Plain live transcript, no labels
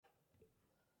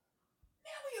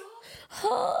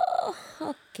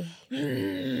Okay.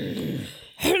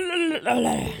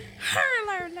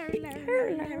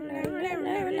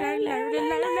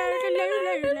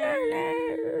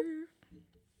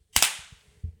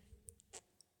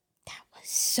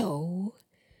 So,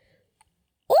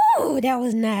 that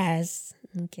was nice.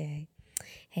 Okay.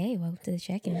 Hey, welcome to the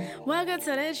check-in. Welcome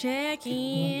to the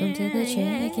check-in. Welcome to the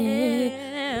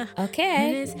check-in.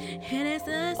 Okay. And it's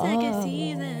the second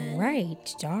season.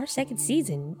 Right. Our second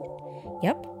season.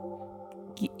 Yep.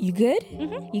 You good?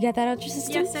 Mm-hmm. You got that out your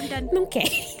system? Yes, I'm done.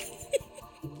 Okay.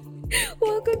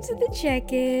 Welcome to the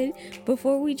check-in.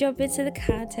 Before we jump into the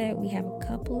content, we have a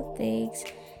couple of things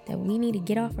that we need to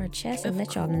get off our chest and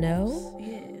let y'all know.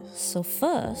 Yes. So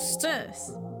first,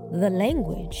 the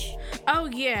language. Oh,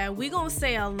 yeah. We gonna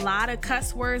say a lot of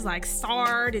cuss words like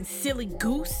sard and silly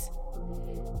goose.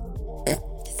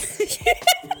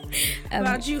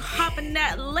 About you hopping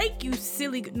that lake, you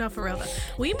silly... No, for real, though.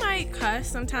 We might cuss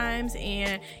sometimes,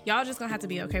 and y'all just gonna have to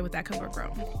be okay with that because we're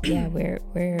grown. Yeah, we're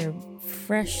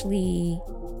freshly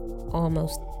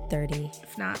almost 30.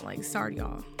 If not, like, sorry,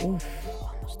 y'all. Oof,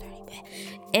 almost 30.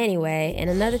 Anyway, and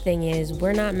another thing is,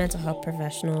 we're not mental health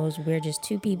professionals. We're just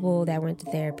two people that went to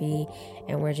therapy,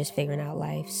 and we're just figuring out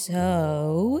life.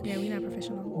 So... Yeah, we're not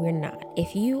professional. We're not.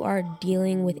 If you are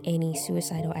dealing with any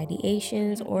suicidal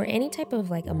ideations or any type of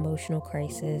like emotional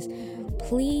crisis,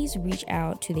 please reach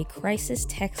out to the crisis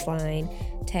text line.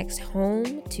 Text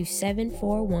home to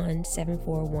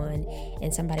 741-741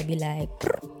 and somebody be like,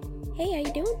 hey, how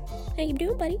you doing? How you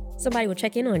doing, buddy? Somebody will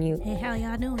check in on you. Hey, how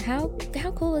y'all doing? How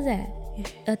cool is that?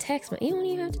 A text. You don't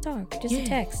even have to talk. Just a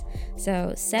text.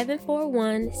 So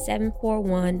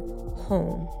 741-741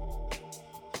 home.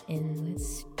 And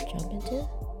let's jump into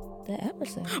the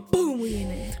episode. Boom, we in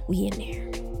there. We in there.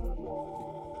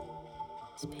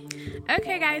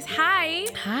 Okay, guys, hi.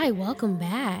 Hi, welcome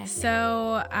back.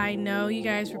 So I know you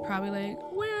guys were probably like,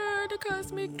 where are the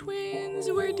Cosmic Twins?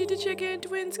 Where did the Chicken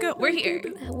Twins go? We're here.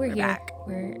 We're here. Back.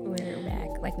 We're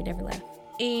back like we never left.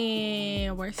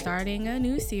 And we're starting a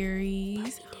new series. We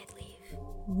did leave.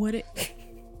 What it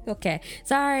Okay,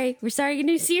 sorry. We're starting a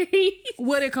new series.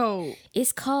 What it called?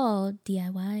 It's called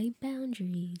DIY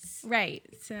Boundaries. Right.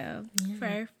 So for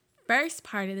our first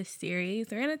part of the series,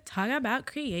 we're gonna talk about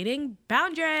creating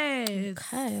boundaries.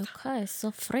 Okay. So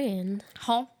friend,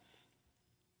 Huh?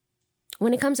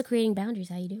 when it comes to creating boundaries,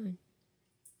 how you doing?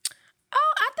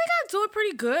 Oh, I think I'm doing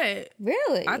pretty good.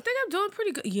 Really? I think I'm doing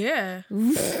pretty good. Yeah.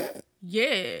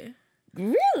 Yeah.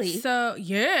 Really? So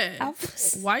yeah. I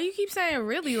Why you keep saying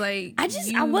really? Like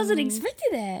I wasn't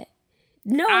expecting that.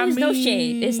 No, there's no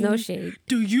shade. There's no shade.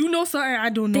 Do you know something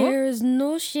I don't know? There's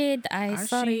no shade.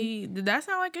 Sorry. Did that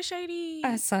sound like a shady?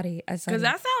 Sorry. Because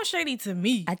that sounds shady to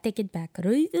me. I take it back.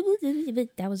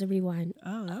 That was a rewind.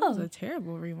 Oh, that was a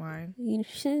terrible rewind.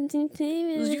 It's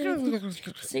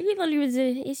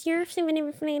your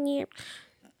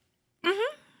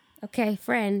Okay,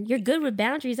 friend, you're good with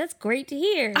boundaries. That's great to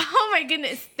hear. Oh my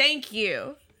goodness. Thank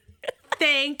you.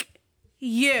 Thank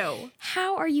you.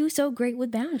 How are you so great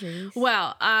with boundaries?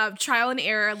 Well, trial and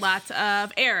error, lots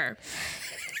of error.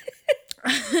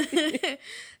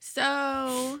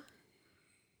 So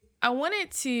I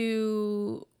wanted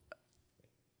to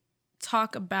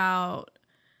talk about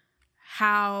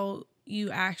how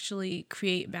you actually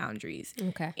create boundaries.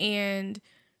 Okay. And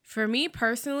for me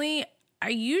personally, I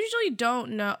usually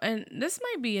don't know, and this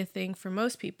might be a thing for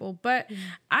most people, but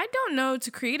I don't know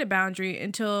to create a boundary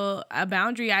until a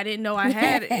boundary I didn't know I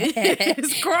had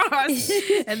is crossed.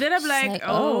 And then I'm like,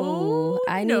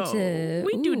 I need to...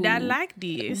 We do not like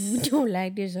this. We don't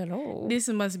like this at all. This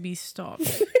must be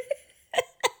stopped.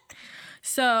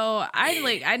 So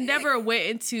I never went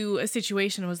into a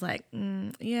situation and was like,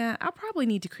 yeah, I probably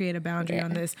need to create a boundary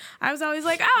on this. I was always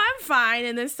like, oh, I'm fine.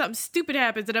 And then something stupid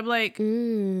happens and I'm like,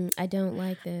 I don't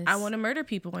like this. I want to murder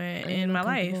people in my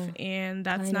life. And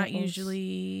that's not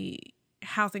usually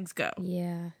how things go.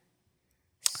 Yeah.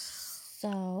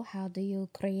 So how do you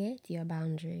create your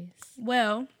boundaries?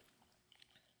 Well,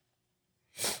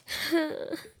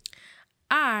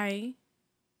 I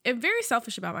am very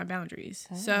selfish about my boundaries.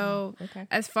 So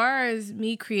as far as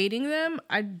me creating them,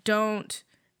 I don't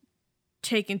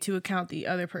take into account the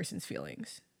other person's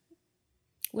feelings.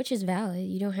 Which is valid.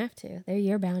 You don't have to. They're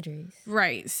your boundaries.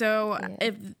 Right. So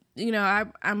if,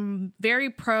 I'm very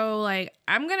pro, like,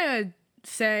 I'm going to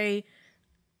say,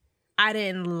 I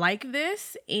didn't like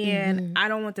this and I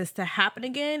don't want this to happen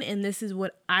again. And this is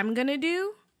what I'm going to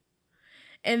do.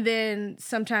 And then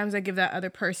sometimes I give that other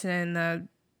person the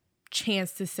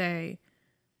chance to say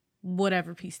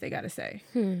whatever piece they got to say.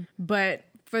 But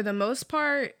for the most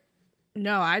part,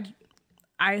 no, I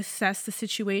I assess the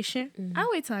situation.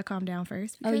 I'll wait till I calm down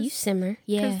first. Oh, you simmer.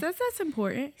 Yeah. Because that's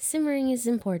important. Simmering is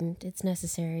important. It's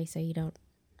necessary so you don't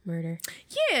murder.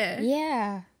 Yeah.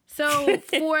 Yeah. So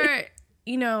for,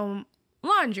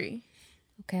 laundry.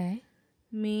 Okay.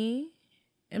 Me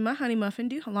and my honey muffin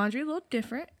do laundry a little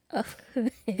different. Oh.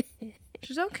 Which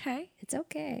is okay. It's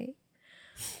okay.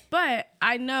 But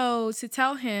I know to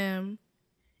tell him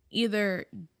either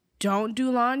don't do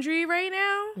laundry right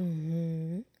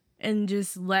now and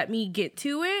just let me get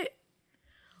to it,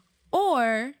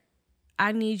 or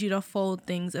I need you to fold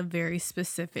things a very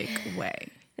specific way.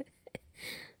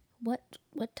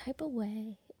 What type of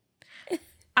way?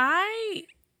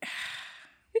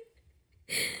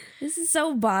 This is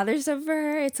so bothersome for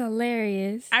her. It's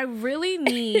hilarious. I really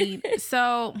need...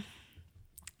 So,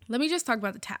 let me just talk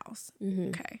about the towels.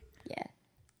 Okay. Yeah.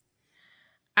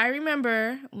 I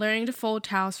remember learning to fold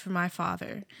towels for my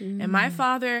father. And my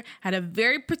father had a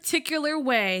very particular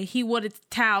way he wanted the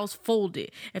towels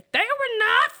folded. If they were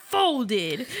not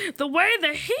folded the way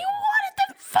that he wanted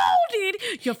them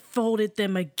folded, you folded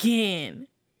them again.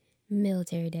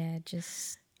 Military dad,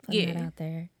 just putting that out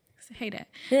there. Hey, Dad.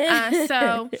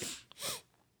 So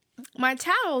my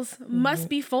towels must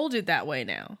be folded that way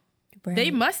now. Right.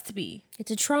 They must be. It's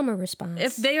a trauma response.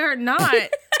 If they are not,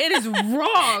 it is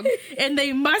wrong, and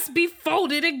they must be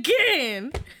folded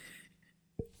again.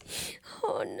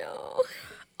 Oh, no.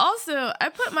 Also, I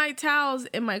put my towels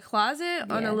in my closet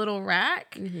on a little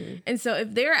rack. And so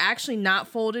if they're actually not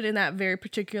folded in that very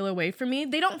particular way for me,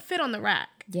 they don't fit on the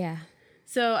rack. Yeah.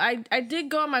 So I did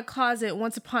go in my closet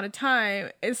once upon a time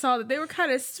and saw that they were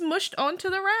kind of smushed onto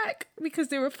the rack because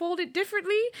they were folded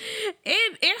differently.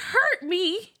 And it hurt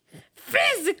me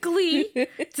physically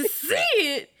to see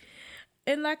it.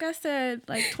 And like I said,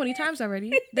 like 20 times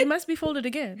already, they must be folded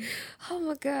again. Oh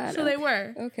my God. So they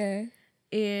were. Okay.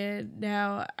 And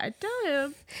now I tell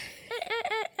him,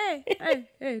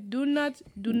 hey, do not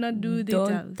do the Don't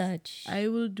towels. touch. I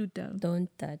will do them. Don't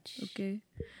touch. Okay.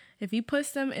 If he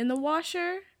puts them in the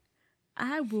washer,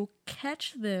 I will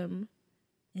catch them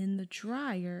in the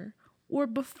dryer or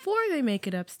before they make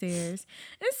it upstairs.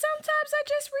 And sometimes I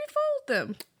just refold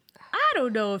them. I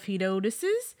don't know if he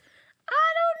notices.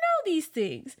 I don't know these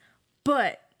things.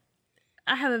 But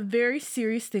I have a very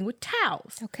serious thing with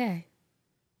towels. Okay.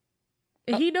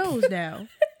 And he knows now.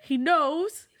 He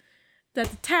knows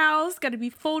that the towels got to be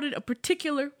folded a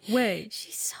particular way.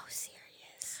 She's so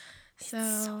serious. So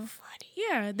funny.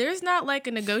 Yeah, there's not like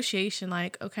a negotiation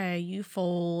like, okay, you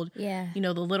fold, the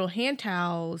little hand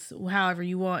towels however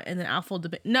you want, and then I'll fold the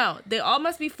bit. No, they all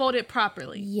must be folded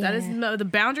properly. Yeah. That is the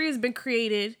boundary has been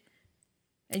created,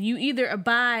 and you either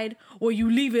abide or you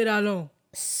leave it alone.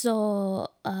 So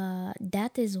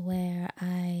that is where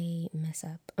I mess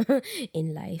up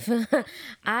in life.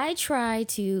 I try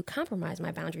to compromise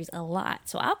my boundaries a lot.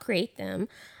 So I'll create them.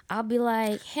 I'll be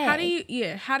like, hey.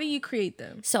 How do you create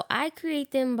them? So I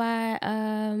create them by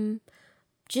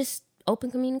just open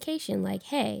communication. Like,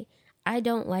 hey, I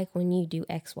don't like when you do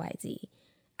X, Y, Z.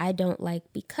 I don't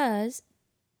like because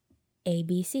A,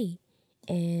 B, C,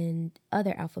 and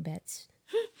other alphabets.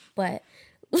 But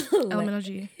Elemental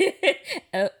G.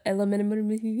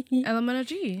 Elemental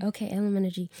G. Okay,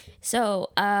 elemental G. So,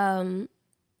 I'm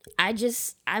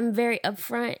very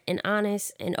upfront and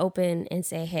honest and open and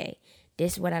say, hey,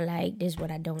 this is what I like, this is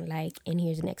what I don't like, and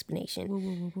here's an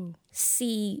explanation. Woo.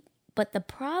 See, but the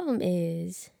problem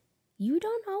is you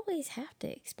don't always have to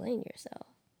explain yourself.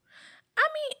 I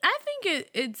mean, I think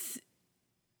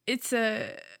it's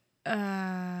a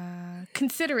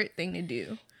considerate thing to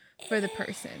do for the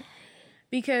person.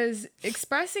 Because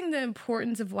expressing the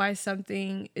importance of why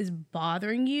something is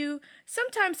bothering you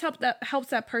sometimes helps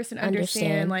that person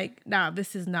understand, like, nah,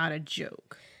 this is not a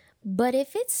joke. But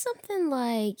if it's something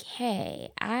like,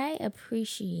 hey, I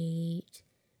appreciate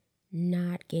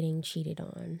not getting cheated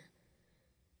on,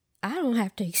 I don't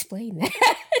have to explain that.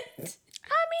 I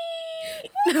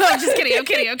mean, no, I'm just kidding. I'm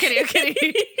kidding.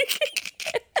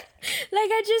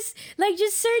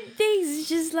 Just certain things. It's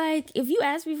just like, if you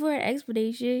ask me for an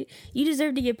explanation, you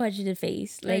deserve to get punched in the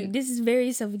face. Like, this is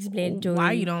very self-explanatory.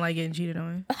 Why you don't like getting cheated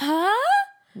on? Huh?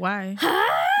 Why?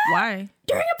 Huh? Why?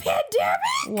 During a pandemic?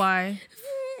 Why?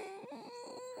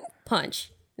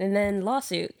 Punch. And then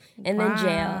lawsuit. And then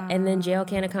jail. And then jail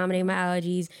can't accommodate my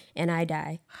allergies, and I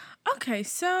die. Okay,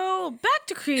 so back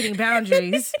to creating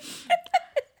boundaries.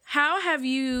 How have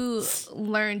you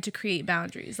learned to create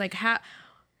boundaries? Like,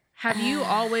 have you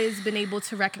always been able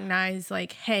to recognize,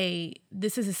 like, hey,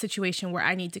 this is a situation where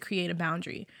I need to create a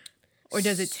boundary? Or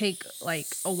does it take, like,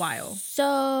 a while?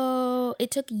 So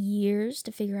it took years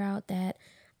to figure out that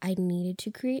I needed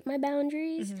to create my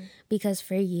boundaries because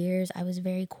for years I was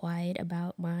very quiet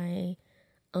about my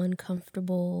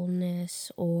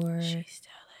uncomfortableness or... She's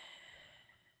still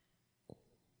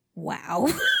Wow.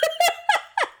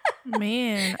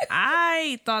 Man,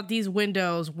 I thought these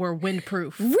windows were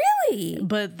windproof. Really?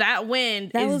 But that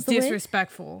wind is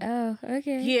disrespectful. Oh,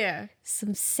 okay. Yeah.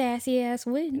 Some sassy ass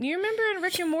wind. You remember in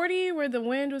Rick and Morty where the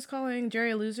wind was calling Jerry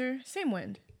a loser? Same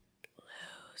wind.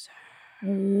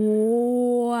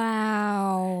 Wow.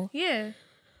 Yeah.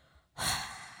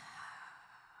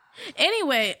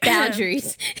 Anyway.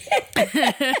 Boundaries.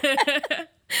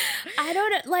 I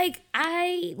don't like,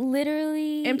 I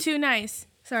literally... I'm too nice.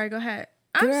 Sorry, go ahead.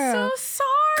 Girl. I'm so sorry.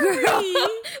 Girl.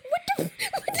 I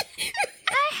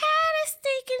had a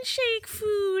steak and shake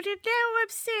food and now I'm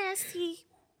sassy.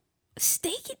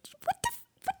 Steak and... What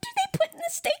do they put in the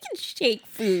steak and shake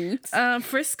foods?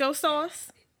 Frisco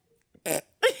sauce.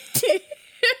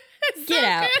 Get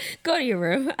out. Go to your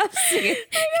room. I'm sick.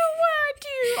 I don't want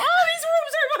to. All these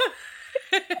rooms are mine.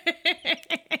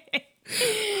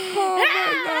 Oh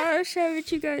my gosh, haven't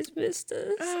you guys missed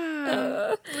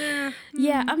us?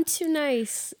 Yeah, I'm too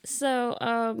nice. So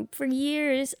for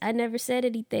years I never said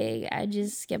anything. I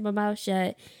just kept my mouth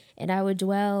shut and I would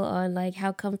dwell on like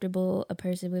how comfortable a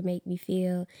person would make me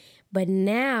feel. But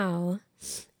now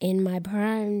in my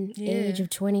prime age of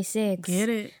 26, get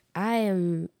it. I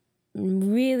am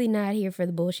really not here for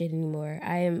the bullshit anymore.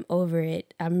 I am over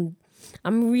it. I'm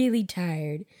really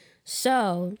tired.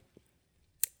 So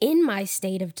in my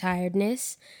state of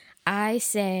tiredness, I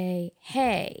say,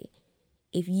 hey,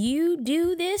 if you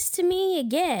do this to me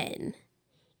again,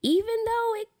 even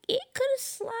though it could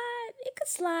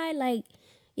slide, like,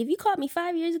 if you caught me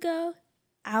 5 years ago,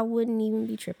 I wouldn't even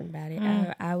be tripping about it.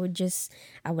 I would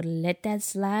let that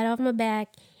slide off my back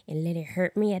and let it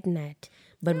hurt me at night.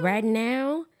 But right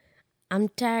now, I'm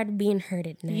tired of being hurt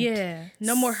at night. Yeah,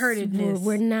 no more hurtedness.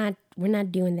 We're not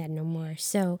doing that no more.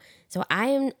 So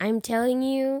I'm telling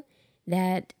you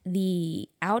that the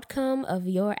outcome of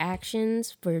your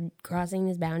actions for crossing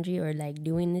this boundary or like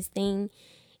doing this thing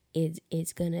is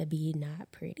gonna be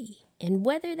not pretty. And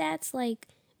whether that's like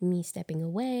me stepping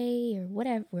away or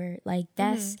whatever, like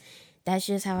that's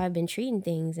just how I've been treating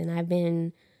things, and I've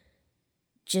been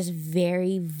just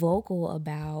very vocal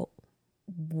about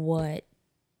what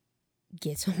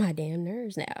gets on my damn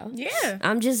nerves now. Yeah.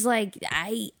 I'm just like,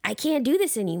 I can't do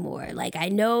this anymore. Like, I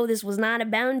know this was not a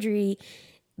boundary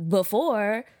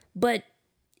before, but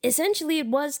essentially it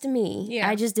was to me. Yeah.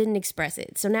 I just didn't express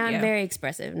it. So now I'm very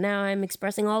expressive. Now I'm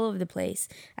expressing all over the place.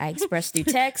 I express through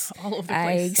text. All over the I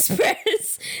place.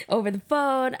 express over the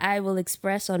phone. I will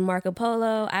express on Marco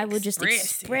Polo. I will just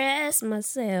express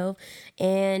myself.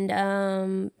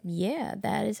 And yeah,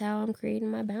 that is how I'm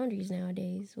creating my boundaries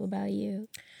nowadays. What about you?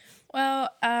 Well,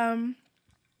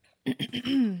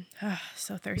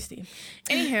 so thirsty.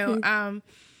 Anywho,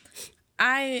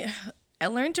 I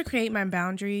learned to create my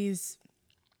boundaries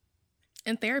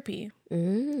in therapy.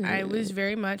 I was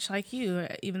very much like you,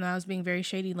 even though I was being very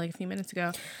shady like a few minutes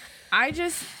ago.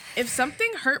 If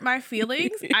something hurt my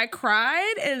feelings, I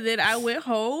cried, and then I went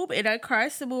home and I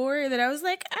cried some more, and then I was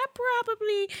like, I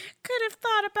probably could have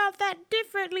thought about that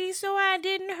differently so I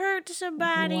didn't hurt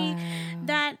somebody.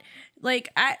 Wow. Like,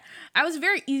 I was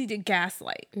very easy to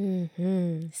gaslight.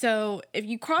 So if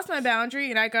you crossed my boundary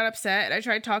and I got upset and I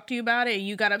tried to talk to you about it and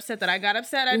you got upset that I got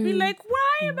upset, I'd be like,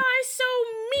 why am I so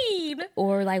mean?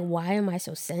 Or like, why am I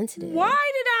so sensitive? Why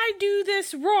did I do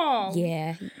this wrong?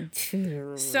 Yeah.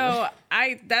 So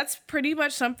that's pretty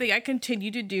much something I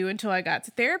continued to do until I got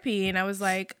to therapy. And I was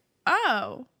like,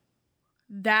 oh,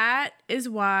 that is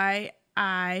why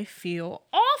I feel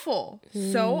awful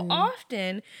so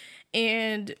often.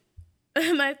 And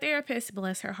my therapist,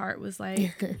 bless her heart, was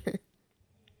like,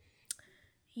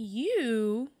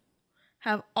 you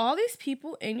have all these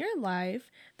people in your life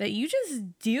that you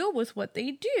just deal with what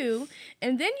they do,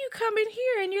 and then you come in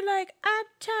here and you're like, I'm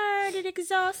tired and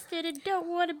exhausted and don't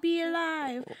want to be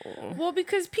alive. Well,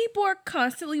 because people are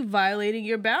constantly violating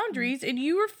your boundaries and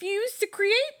you refuse to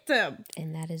create them.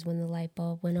 And that is when the light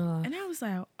bulb went off. And I was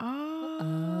like,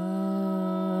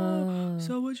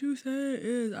 so what you say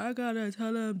is I gotta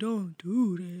tell them don't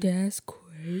do this. That's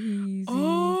crazy.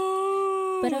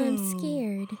 Oh. But I'm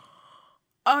scared.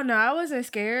 Oh, no, I wasn't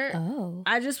scared. Oh.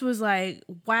 I just was like,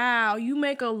 wow, you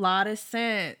make a lot of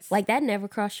sense. Like, that never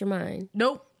crossed your mind?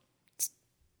 Nope.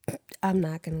 I'm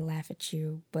not going to laugh at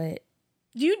you, but...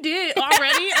 You did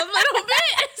already a little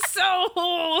bit. So,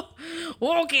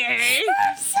 okay.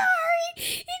 I'm sorry.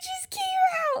 It just came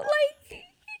out. Like,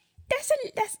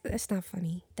 that's not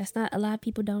funny. That's not... A lot of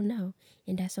people don't know,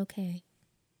 and that's okay.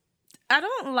 I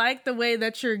don't like the way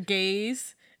that your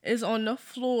gaze is on the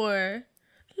floor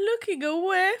looking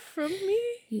away from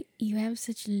me. You have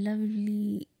such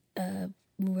lovely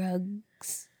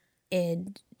rugs,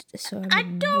 and so I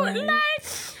don't like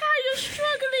how you're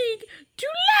struggling to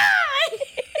lie.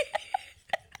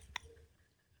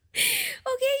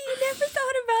 Okay, you never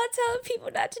thought about telling people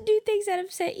not to do things that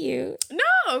upset you.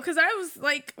 No, because I was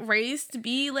like raised to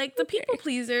be like the people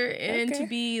pleaser and to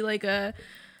be like a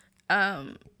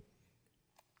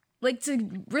like to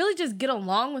really just get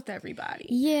along with everybody.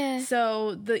 Yeah.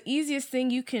 So the easiest thing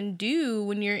you can do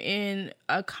when you're in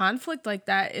a conflict like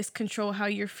that is control how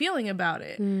you're feeling about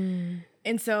it.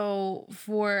 And so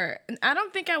I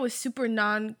don't think I was super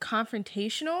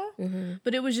non-confrontational,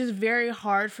 but it was just very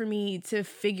hard for me to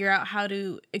figure out how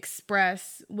to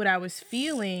express what I was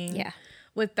feeling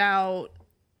without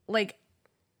I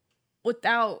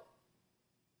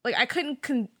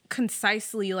couldn't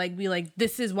concisely like be like,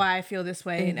 this is why I feel this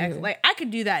way. And like, I could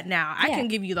do that now. I can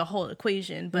give you the whole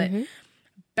equation, but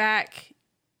back,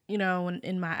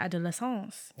 in my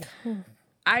adolescence,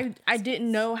 I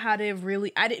didn't know how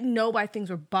to I didn't know why things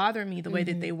were bothering me the way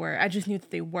that they were. I just knew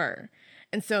that they were.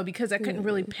 And so because I couldn't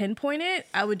really pinpoint it,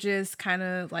 I would just kind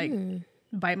of like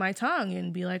bite my tongue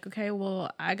and be like, okay, well,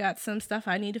 I got some stuff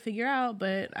I need to figure out,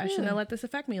 but I shouldn't have let this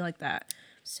affect me like that.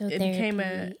 So it became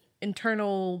an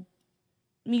internal,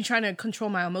 me trying to control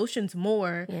my emotions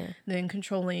more than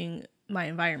controlling my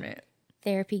environment.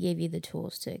 Therapy gave you the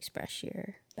tools to express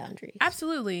your boundaries.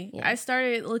 Absolutely. Yeah. I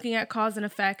started looking at cause and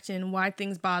effect and why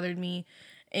things bothered me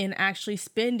and actually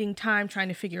spending time trying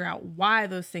to figure out why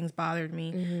those things bothered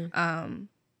me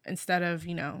instead of,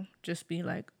 just be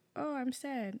like, oh, I'm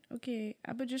sad. Okay,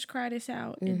 I would just cry this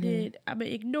out. I would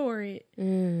ignore it.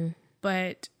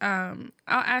 But I'll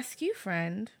ask you,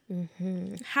 friend,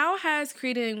 how has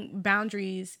creating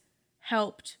boundaries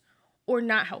helped or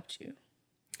not helped you?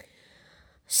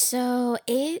 So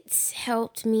it's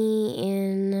helped me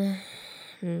in,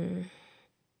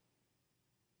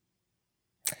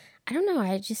 I don't know.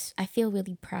 I feel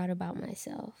really proud about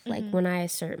myself. Like when I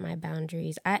assert my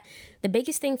boundaries, the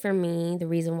biggest thing for me, the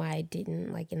reason why I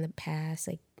didn't like in the past,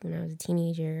 like when I was a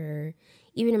teenager or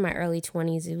even in my early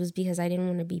 20s, it was because I didn't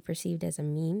want to be perceived as a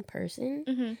mean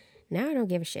person. Now I don't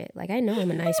give a shit. Like, I know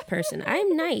I'm a nice person.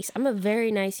 I'm nice. I'm a very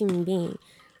nice human being.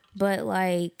 But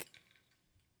like,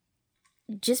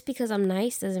 just because I'm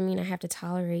nice doesn't mean I have to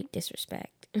tolerate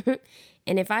disrespect.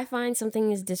 And if I find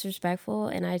something is disrespectful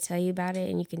and I tell you about it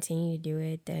and you continue to do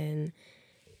it, then...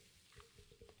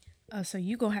 so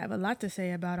you gonna have a lot to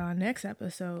say about our next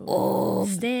episode. Oh,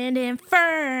 standing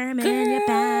firm in your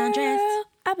boundaries.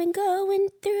 I've been going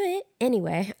through it.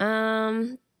 Anyway,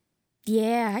 yeah,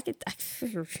 I could...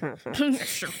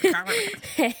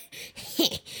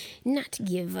 Not to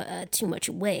give too much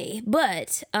away,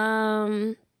 but...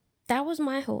 that was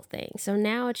my whole thing. So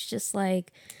now it's just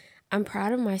like, I'm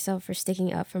proud of myself for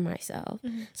sticking up for myself.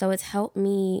 So it's helped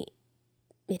me,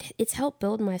 it's helped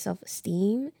build my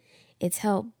self-esteem. It's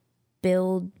helped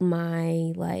build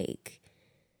my, like,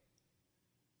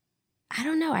 I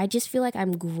don't know. I just feel like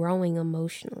I'm growing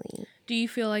emotionally. Do you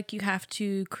feel like you have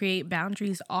to create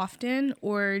boundaries often,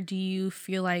 or do you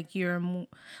feel like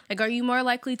are you more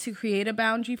likely to create a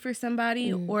boundary for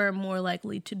somebody or more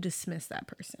likely to dismiss that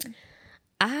person?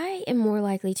 I am more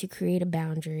likely to create a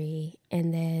boundary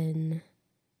and then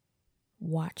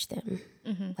watch them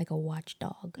like a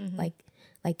watchdog,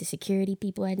 like the security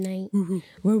people at night.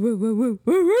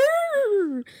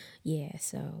 Yeah,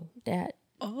 so that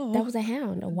was a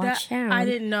hound, a watch hound. I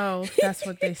didn't know that's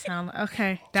what they sound like.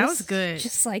 Okay, that was good.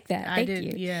 Just like that. Thank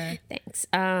you. Yeah. Thanks.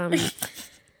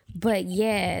 But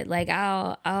yeah, like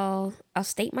I'll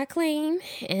state my claim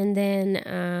and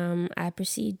then I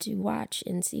proceed to watch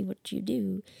and see what you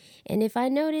do. And if I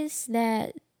notice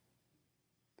that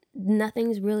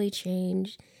nothing's really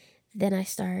changed, then I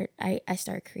start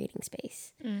creating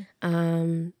space.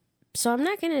 So I'm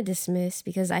not going to dismiss,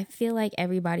 because I feel like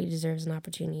everybody deserves an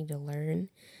opportunity to learn,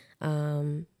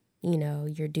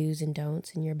 your do's and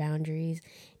don'ts and your boundaries,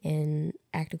 and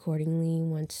act accordingly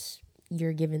once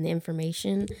you're given the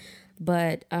information.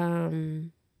 But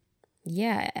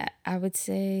yeah, I would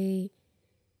say,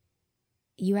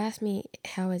 you asked me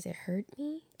how has it hurt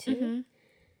me too.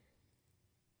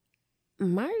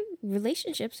 My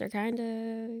relationships are kind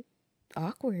of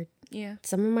awkward. Yeah,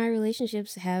 some of my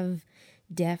relationships have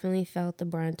definitely felt the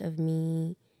brunt of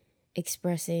me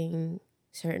expressing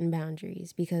certain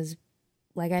boundaries, because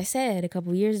like I said a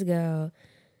couple years ago,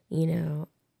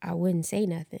 I wouldn't say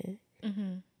nothing.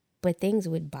 But things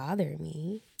would bother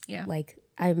me. Yeah. Like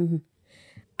I'm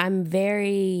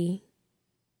very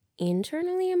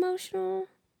internally emotional.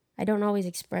 I don't always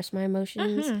express my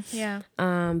emotions. Mm-hmm. Yeah.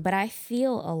 But I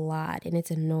feel a lot, and it's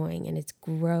annoying, and it's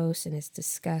gross, and it's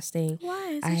disgusting. Why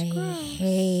is I it gross?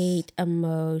 hate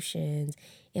emotions.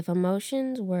 If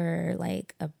emotions were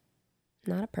like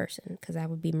not a person, because that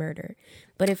would be murder.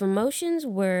 But if emotions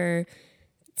were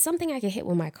something I could hit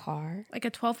with my car. Like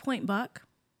a 12-point buck?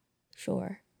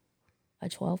 Sure. A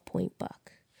 12-point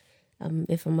buck.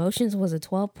 If emotions was a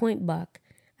 12-point buck,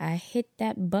 I hit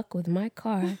that buck with my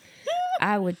car.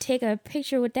 I would take a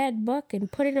picture with that buck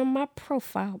and put it on my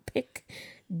profile pic.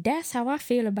 That's how I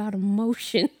feel about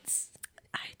emotions.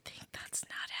 I think that's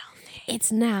not healthy.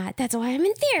 It's not. That's why I'm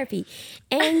in therapy.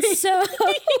 And so,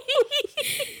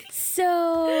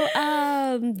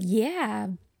 yeah,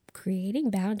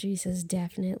 creating boundaries has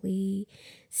definitely,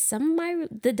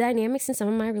 the dynamics in some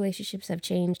of my relationships have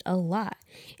changed a lot.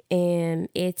 And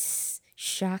it's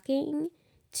shocking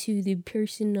to the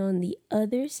person on the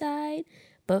other side.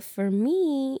 But for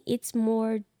me, it's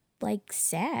more like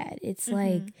sad. It's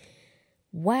like,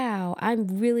 wow, I'm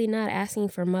really not asking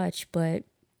for much, but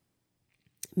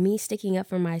me sticking up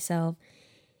for myself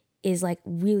is like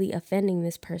really offending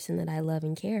this person that I love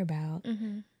and care about.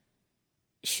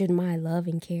 Should my love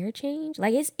and care change?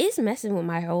 Like it's messing with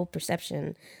my whole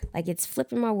perception. Like it's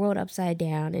flipping my world upside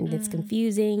down, and it's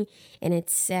confusing and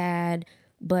it's sad,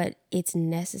 but it's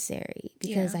necessary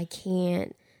because I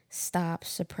can't stop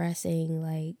suppressing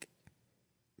like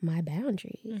my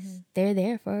boundaries. They're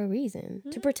there for a reason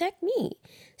to protect me.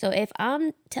 So if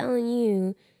I'm telling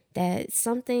you that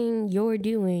something you're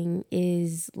doing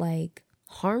is like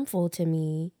harmful to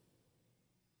me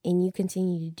and you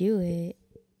continue to do it,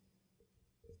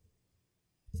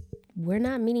 we're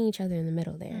not meeting each other in the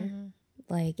middle there.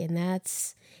 Like, and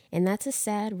that's a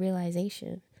sad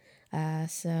realization.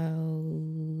 So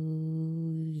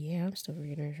yeah, I'm still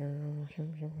reading.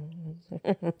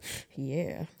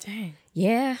 Yeah. Dang.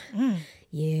 Yeah.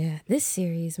 Yeah. This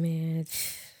series, man.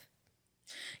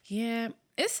 Yeah.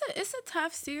 It's a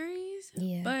tough series.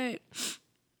 Yeah. But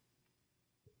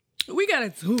we gotta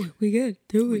do it. We gotta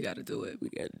do it. Gotta do it. We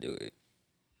gotta do it.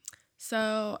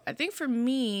 So I think for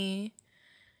me,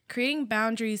 creating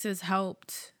boundaries has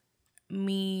helped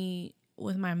me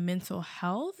with my mental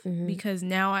health because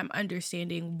now I'm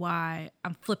understanding why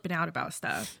I'm flipping out about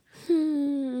stuff.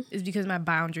 Is because my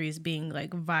boundaries being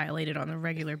like violated on a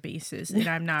regular basis and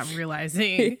I'm not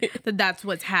realizing that that's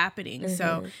what's happening.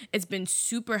 So it's been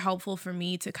super helpful for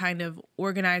me to kind of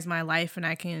organize my life, and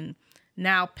I can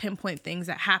now pinpoint things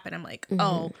that happen. I'm like,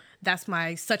 oh, that's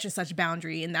my such and such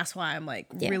boundary, and that's why I'm like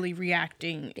really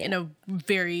reacting in a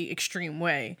very extreme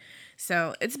way.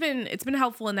 So it's been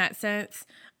helpful in that sense.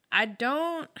 I'm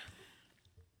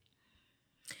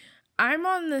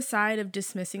on the side of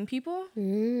dismissing people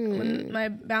when my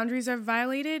boundaries are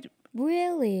violated.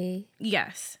 Really?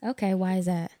 Yes. Okay, why is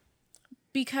that?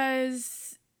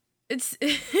 Because it's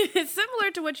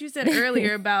similar to what you said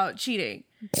earlier about cheating.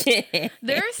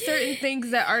 There are certain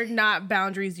things that are not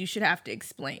boundaries you should have to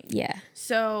explain. Yeah.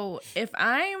 So if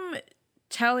I'm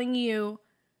telling you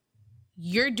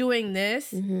you're doing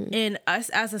this and us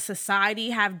as a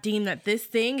society have deemed that this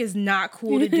thing is not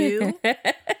cool to do,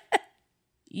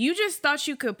 you just thought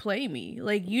you could play me.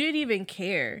 Like, you didn't even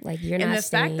care. Like, you're and not the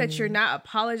fact that you're not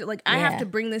apologizing, like, I have to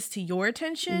bring this to your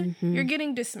attention, you're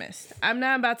getting dismissed. I'm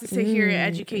not about to sit here and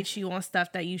educate you on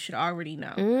stuff that you should already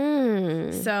know.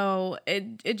 So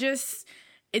it's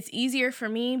easier for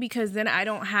me because then I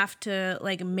don't have to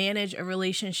like manage a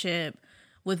relationship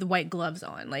with white gloves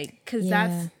on, like, because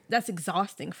that's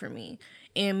exhausting for me.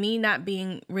 And me not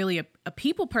being really a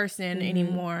people person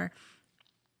anymore,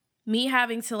 me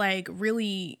having to like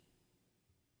really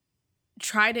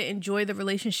try to enjoy the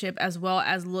relationship as well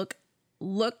as look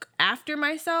after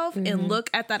myself and look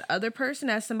at that other person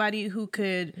as somebody who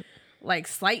could like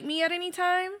slight me at any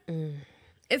time.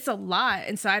 It's a lot,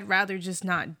 and so I'd rather just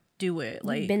not do it.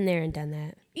 Like, you've been there and done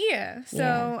that. Yeah.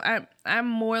 So I'm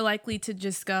more likely to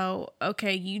just go,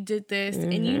 okay, you did this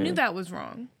and you knew that was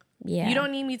wrong. Yeah. You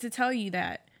don't need me to tell you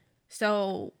that.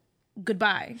 So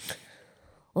goodbye.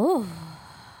 Oh,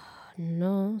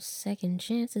 no second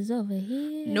chances over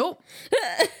here. Nope.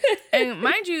 And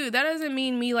mind you, that doesn't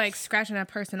mean me like scratching that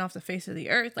person off the face of the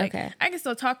earth. Like, I can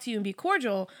still talk to you and be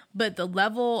cordial, but the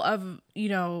level of,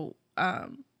 the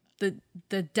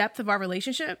depth of our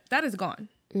relationship, that is gone.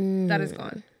 That is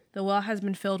gone. The well has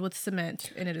been filled with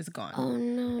cement and it is gone. Oh,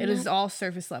 no. It is all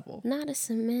surface level. Not a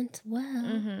cement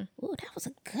well. Oh, that was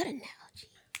a good analogy.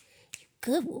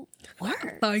 Good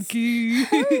words. Thank you.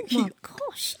 Oh, my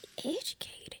gosh, she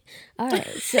educated. All right,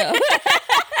 so. That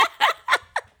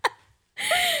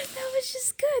was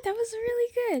just good. That was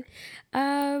really good.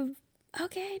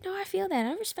 Okay, no, I feel that.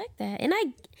 I respect that. And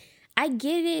I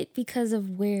get it because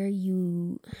of where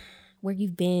you've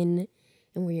been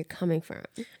and where you're coming from.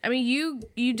 I mean,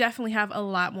 you definitely have a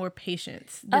lot more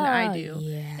patience than I do.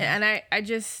 Yeah. And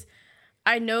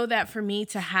I know that for me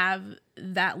to have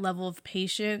that level of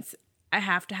patience, I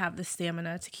have to have the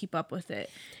stamina to keep up with it.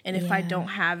 And if I don't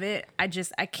have it, I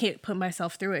can't put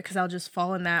myself through it, because I'll just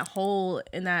fall in that hole,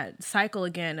 in that cycle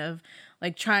again of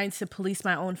like trying to police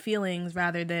my own feelings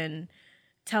rather than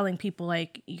telling people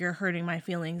like, you're hurting my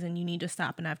feelings and you need to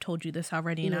stop, and I've told you this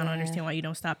already, and I don't understand why you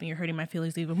don't stop, and you're hurting my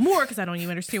feelings even more because I don't even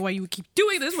understand why you would keep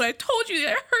doing this when I told you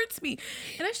that it hurts me.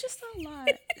 And it's just a lot.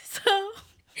 So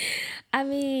I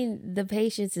mean, the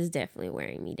patience is definitely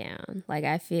wearing me down. Like,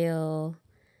 I feel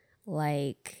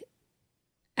like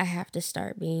I have to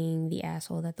start being the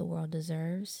asshole that the world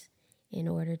deserves in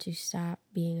order to stop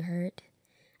being hurt.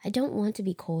 I don't want to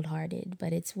be cold-hearted,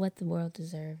 but it's what the world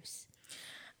deserves.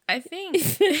 I think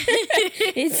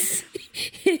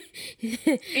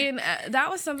and that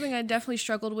was something I definitely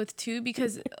struggled with too,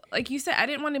 because like you said, I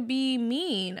didn't want to be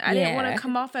mean. I didn't want to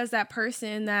come off as that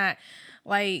person that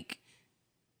like,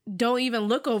 don't even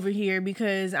look over here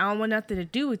because I don't want nothing to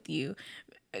do with you.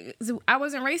 I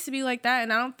wasn't raised to be like that,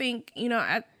 and I don't think,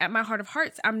 at my heart of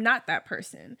hearts, I'm not that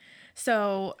person.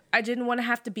 So I didn't want to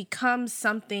have to become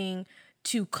something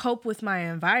to cope with my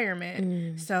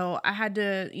environment. So I had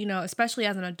to, especially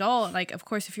as an adult, like, of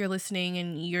course, if you're listening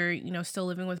and you're, still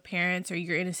living with parents, or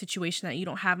you're in a situation that you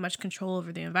don't have much control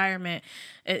over the environment,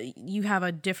 you have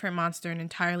a different monster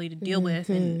entirely to deal with.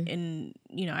 And,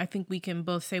 I think we can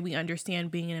both say we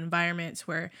understand being in environments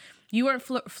where you weren't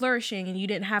flourishing and you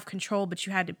didn't have control, but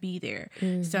you had to be there.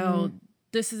 So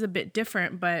this is a bit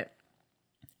different, but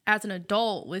as an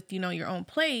adult with, your own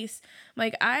place,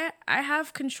 like I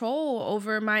have control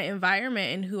over my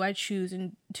environment and who I choose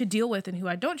to deal with and who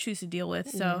I don't choose to deal with.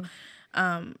 So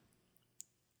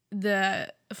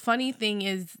the funny thing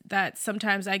is that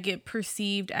sometimes I get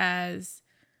perceived as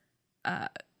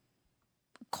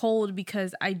cold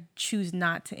because I choose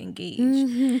not to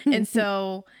engage. And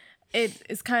so it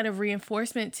is kind of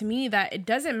reinforcement to me that it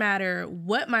doesn't matter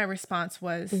what my response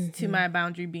was to my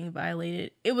boundary being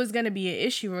violated. It was going to be an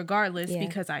issue regardless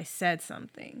because I said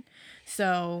something.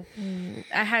 So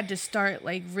I had to start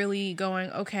like really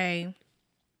going, okay,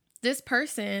 this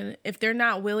person, if they're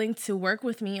not willing to work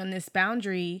with me on this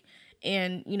boundary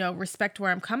and, respect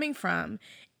where I'm coming from,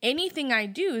 anything I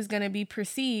do is going to be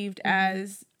perceived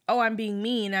as, oh, I'm being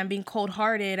mean, I'm being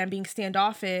cold-hearted, I'm being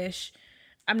standoffish,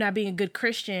 I'm not being a good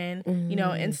Christian,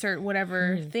 insert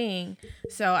whatever thing.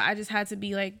 So I just had to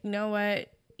be like, you know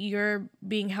what? You're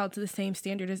being held to the same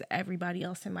standard as everybody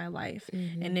else in my life.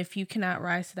 And if you cannot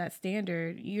rise to that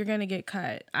standard, you're going to get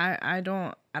cut. I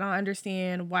don't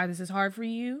understand why this is hard for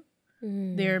you.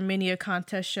 There are many a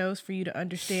contest shows for you to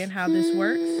understand how this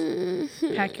works.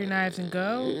 Pack your knives and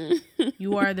go.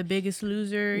 You are the biggest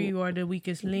loser. You are the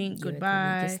weakest link.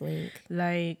 Goodbye. The weakest link.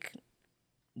 Like,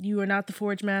 you are not the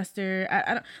Forge Master.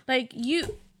 I don't like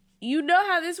you know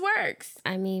how this works.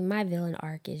 I mean, my villain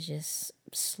arc is just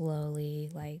slowly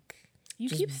like you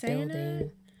just keep saying building.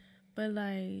 It, but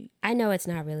like I know it's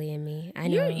not really in me. I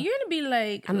know you're gonna be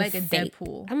like I'm like a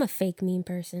Deadpool. I'm a fake mean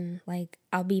person. Like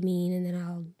I'll be mean and then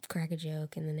I'll crack a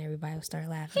joke and then everybody will start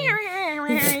laughing. You're so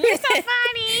funny.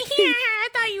 I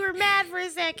thought you were mad for a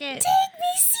second. Take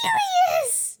me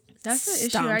serious. That's the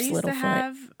issue I used to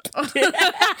have. That's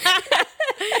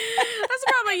the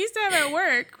problem I used to have at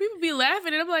work. People be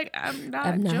laughing and I'm like, I'm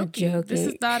not joking. This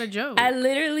is not a joke. I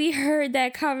literally heard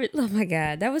that comment. Oh my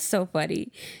God, that was so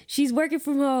funny. She's working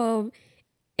from home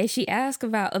and she asked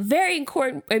about a very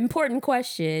important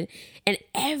question and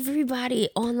everybody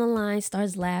on the line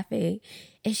starts laughing.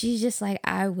 And she's just like,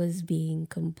 I was being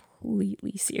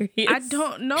completely serious. I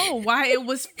don't know why it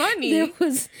was funny.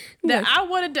 I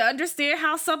wanted to understand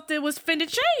how something was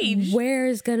finna change.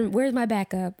 Where's my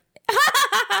backup?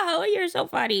 Oh, you're so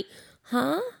funny.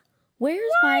 Huh? Where's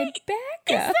my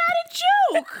backup? Is that a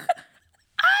joke?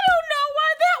 I don't know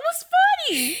why that was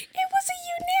funny. It was a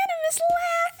unanimous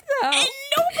laugh, though. And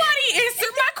nobody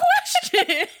answered my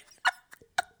question.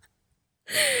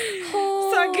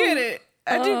 So I get it.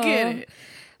 I do get it.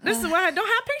 This is why I don't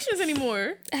have patience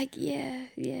anymore. Like, yeah.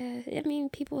 I mean,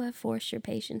 people have forced your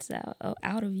patience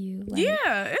out of you. Like,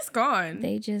 yeah, it's gone.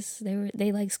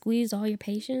 They like squeezed all your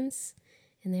patience,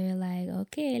 and they were like,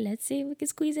 okay, let's see if we can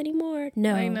squeeze any more.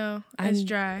 No, I know it's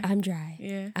dry. I'm dry.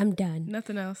 Yeah, I'm done.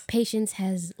 Nothing else. Patience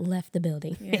has left the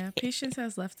building. Yeah, patience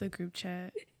has left the group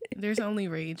chat. There's only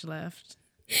rage left.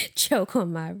 Choke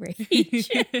on my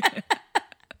rage.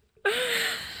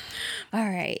 All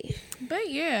right.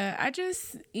 But yeah, I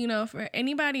just, for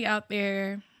anybody out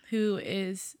there who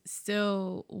is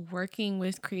still working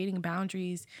with creating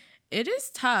boundaries, it is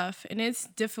tough and it's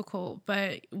difficult,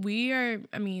 but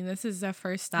this is our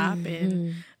first stop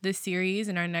in this series.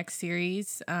 In our next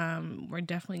series, we're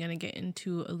definitely going to get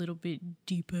into a little bit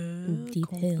deeper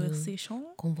conversation.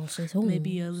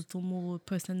 Maybe a little more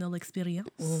personal experience.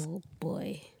 Oh,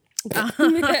 boy.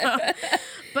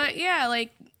 But yeah,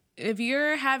 like, if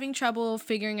you're having trouble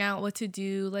figuring out what to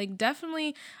do, like,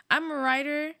 definitely, I'm a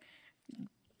writer.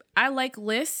 I like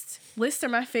lists. Lists are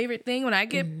my favorite thing. When I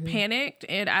get panicked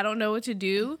and I don't know what to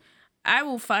do, I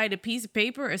will find a piece of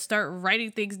paper and start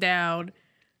writing things down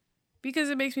because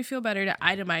it makes me feel better to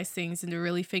itemize things and to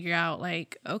really figure out,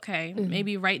 like, okay,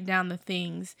 maybe write down the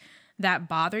things that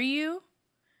bother you.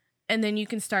 And then you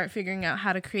can start figuring out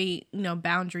how to create,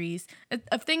 boundaries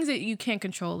of things that you can't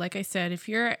control. Like I said, if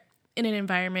you're in an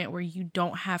environment where you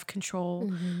don't have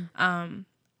control,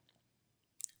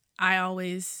 I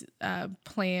always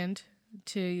planned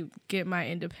to get my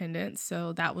independence.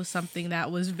 So that was something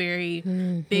that was very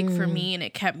big for me, and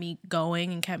it kept me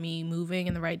going and kept me moving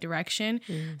in the right direction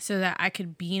so that I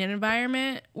could be in an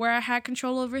environment where I had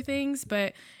control over things.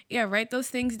 But yeah, write those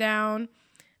things down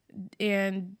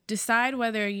and decide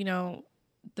whether,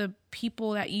 the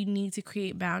people that you need to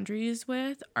create boundaries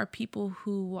with are people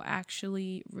who will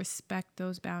actually respect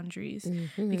those boundaries.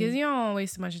 Because you don't want to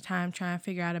waste a bunch of time trying to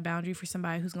figure out a boundary for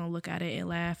somebody who's going to look at it and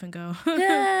laugh and go,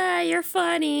 yeah, you're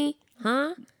funny.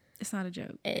 Huh? It's not a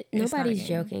joke. Nobody's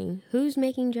joking. Who's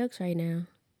making jokes right now?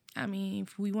 I mean,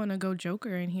 if we want to go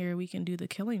Joker in here, we can do the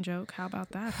killing joke. How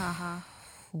about that? Haha.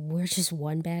 We're just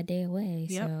one bad day away.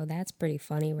 Yep. So that's pretty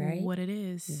funny, right? What it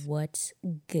is. What's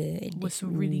good? What's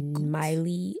really good?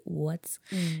 Miley, what's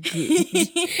good?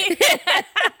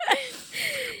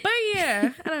 But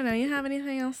yeah, I don't know. You have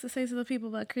anything else to say to the people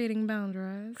about creating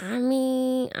boundaries? I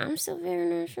mean, I'm still very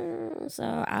nurturing, so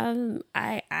I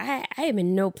am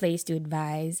in no place to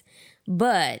advise,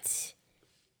 but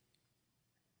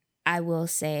I will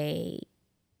say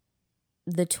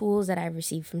the tools that I've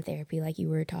received from therapy, like you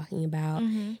were talking about,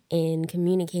 in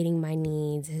communicating my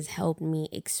needs has helped me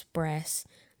express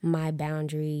my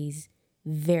boundaries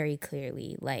very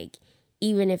clearly. Like,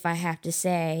 even if I have to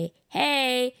say,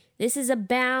 hey, this is a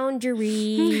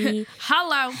boundary.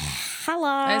 Hello.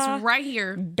 It's right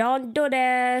here. Don't do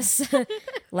this.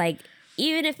 Like,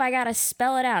 even if I gotta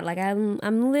spell it out, like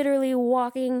I'm literally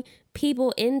walking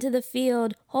people into the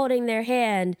field, holding their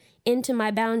hand into my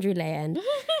boundary land.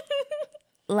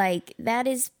 Like, that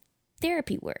is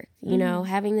therapy work,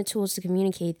 having the tools to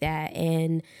communicate that.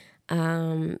 And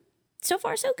so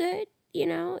far, so good.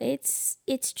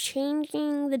 It's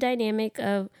changing the dynamic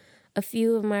of a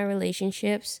few of my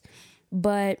relationships.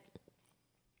 But,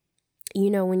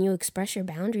 when you express your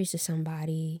boundaries to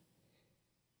somebody,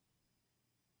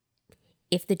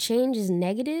 if the change is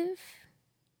negative,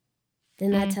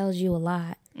 then that tells you a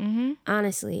lot.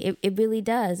 Honestly, it really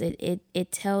does.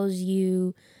 It tells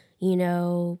you,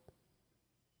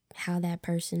 how that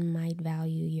person might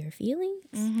value your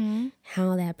feelings,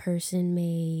 how that person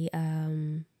may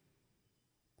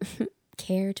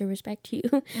care to respect you.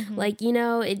 Like,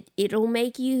 it'll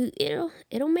make you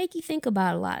think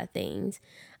about a lot of things.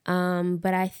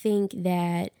 But I think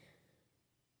that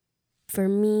for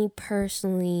me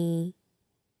personally,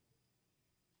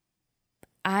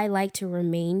 I like to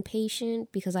remain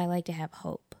patient because I like to have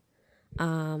hope.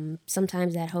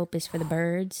 Sometimes that hope is for the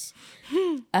birds.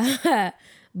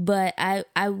 But I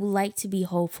would like to be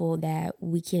hopeful that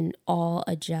we can all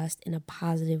adjust in a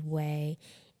positive way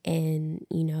and,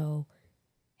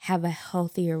 have a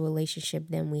healthier relationship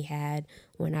than we had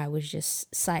when I was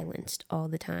just silenced all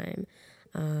the time.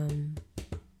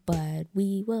 But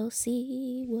we will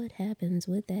see what happens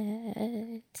with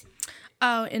that.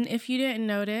 Oh, and if you didn't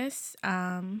notice,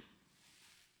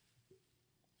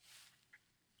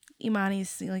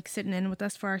 Imani's like sitting in with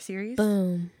us for our series.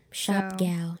 Boom. Shop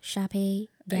gal.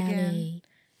 Again,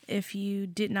 if you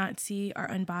did not see our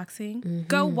unboxing,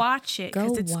 go watch it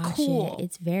because it's cool.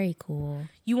 It's very cool.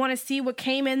 You want to see what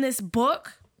came in this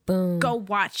book? Boom. Go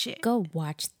watch it. Go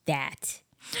watch that.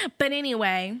 But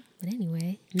anyway,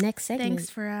 next segment. Thanks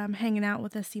for hanging out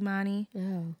with us, Imani.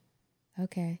 Oh,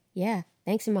 okay. Yeah.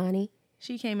 Thanks, Imani.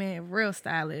 She came in real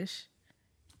stylish.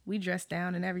 We dressed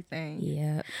down and everything.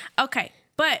 Yeah. Okay.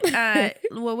 But,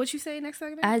 well, what you say next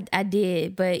segment? I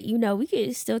did, but, we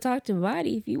could still talk to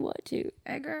Imani if you want to.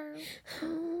 Hey, girl.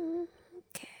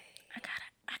 Okay. I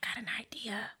got an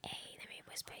idea. Hey, let me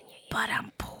whisper in your ear. But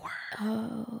I'm poor.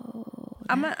 Oh.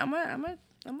 I'm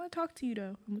gonna talk to you,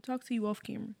 though. I'm gonna talk to you off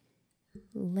camera.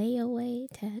 Layaway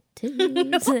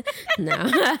tattoos. No.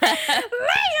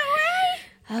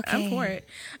 Layaway? I'm for it.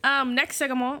 Next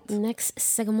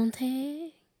segment.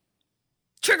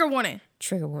 Trigger warning.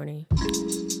 Trigger warning.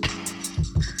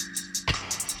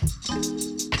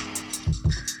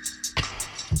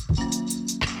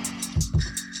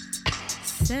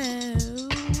 So,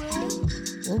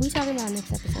 what are we talking about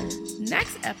next episode?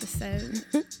 Next episode,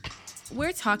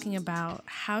 we're talking about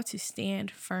how to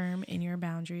stand firm in your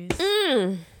boundaries.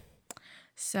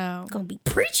 So, gonna be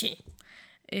preaching.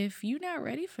 If you're not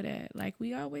ready for that, like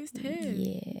we always tell,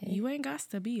 you ain't got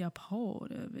to be a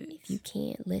part of it. If you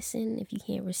can't listen, if you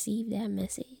can't receive that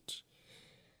message,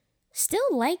 still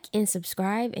like and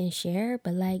subscribe and share,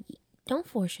 but like, don't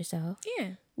force yourself.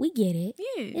 Yeah. We get it.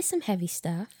 Yeah. It's some heavy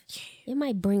stuff. Yeah. It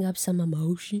might bring up some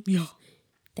emotion. Yeah.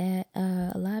 That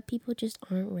a lot of people just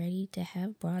aren't ready to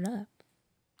have brought up.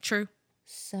 True.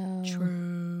 So.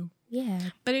 True. Yeah.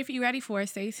 But if you're ready for it,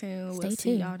 stay tuned. We'll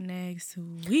see y'all next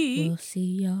week. We'll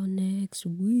see y'all next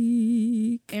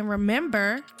week. And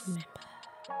remember,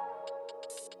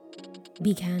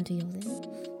 be kind to yourself.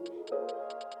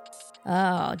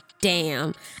 Oh,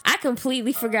 damn. I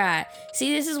completely forgot.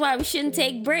 See, this is why we shouldn't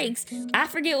take breaks. I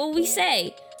forget what we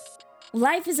say.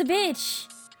 Life is a bitch.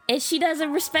 And she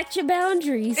doesn't respect your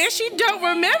boundaries. And she don't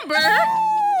remember. I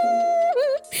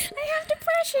have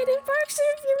depression. It barks in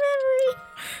your memory.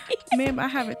 Ma'am, I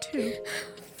have it too.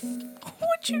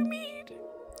 What you mean?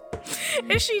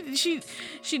 And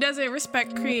she doesn't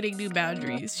respect creating new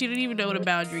boundaries. She didn't even know what a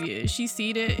boundary is. She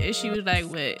seen it and she was like,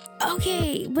 what?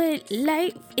 Okay, but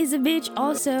life is a bitch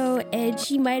also, and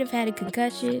she might have had a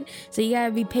concussion, so you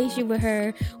gotta be patient with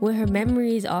her when her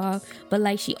memory is off, but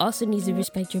like she also needs to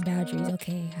respect your boundaries.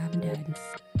 Okay, I'm done.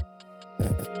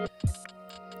 No.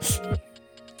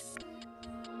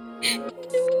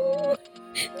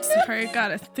 Sorry,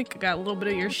 I think I got a little bit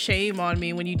of your shame on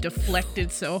me when you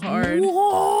deflected so hard.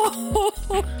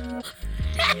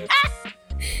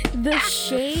 The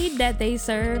shade that they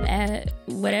serve at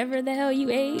whatever the hell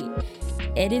you ate,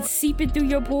 and it's seeping through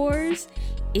your pores,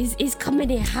 is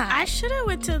coming in hot. I should have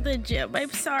went to the gym.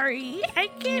 I'm sorry. I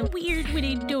get weird when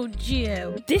I don't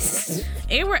gym.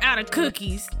 And we're out of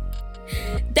cookies.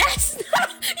 That's not...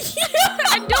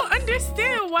 I don't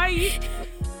understand why you...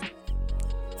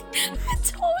 I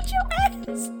told your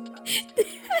ass that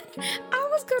I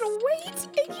was gonna wait,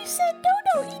 and you said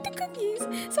no, eat the cookies.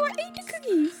 So I ate the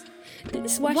cookies.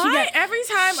 This is why every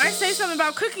time I say something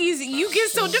about cookies, you get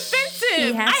so defensive?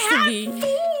 She has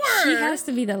 4. She has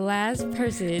to be the last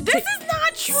person. This is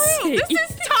not true. This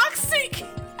is toxic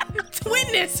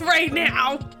twinness right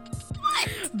now.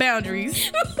 Boundaries.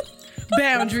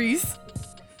 Boundaries.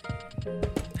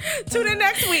 Tune in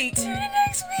next week.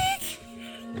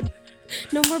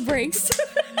 No more breaks.